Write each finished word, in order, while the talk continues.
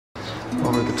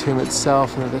over the tomb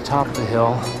itself and at the top of the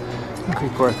hill,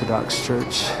 Greek Orthodox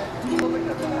Church.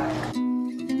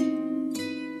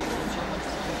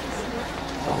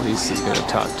 Elise is going to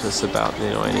talk to us about the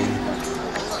anointing.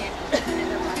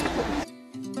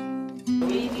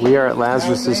 We are at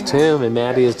Lazarus' tomb, and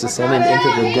Maddie is descending into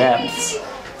the depths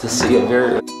to see a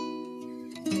very...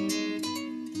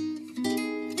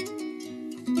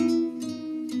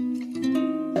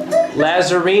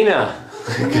 Lazarina,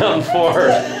 come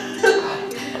forward.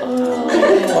 Oh.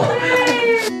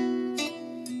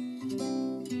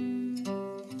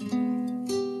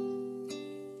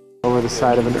 Over the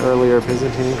side of an earlier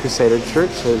Byzantine Crusader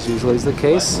church, as usually is the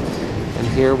case. And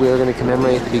here we are going to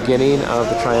commemorate the beginning of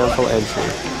the triumphal entry.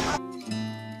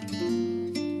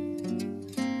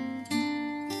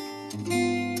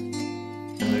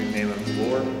 In the name of the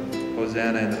Lord,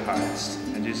 Hosanna in the highest.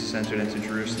 And Jesus entered into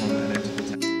Jerusalem and into the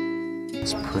temple.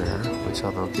 This prayer, which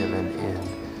although given in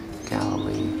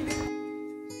Galilee,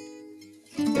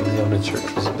 the Iona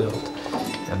church was built,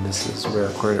 and this is where,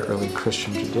 according to early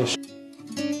Christian tradition,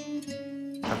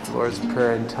 got the Lord's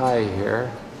Prayer in Thai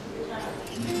here.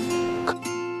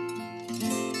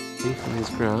 From these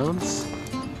grounds, see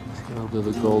a little bit of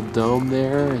a gold dome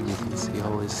there, and you can see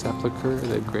Holy Sepulchre,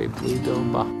 the great blue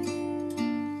dome behind.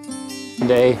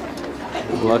 Today,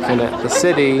 looking at the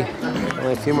city,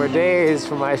 only a few more days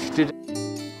for my students.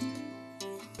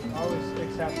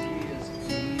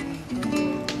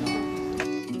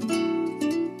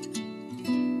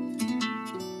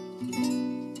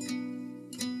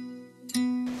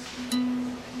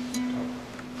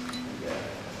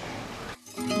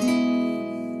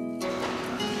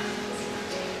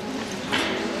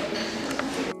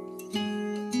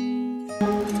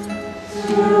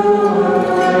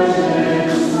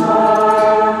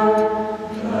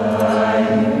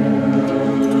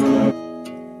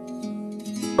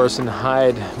 Orson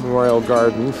Hyde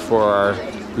Garden for our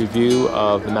review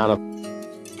of the Mount of...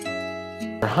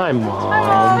 Hi,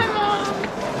 Mom.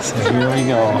 So here we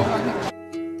go.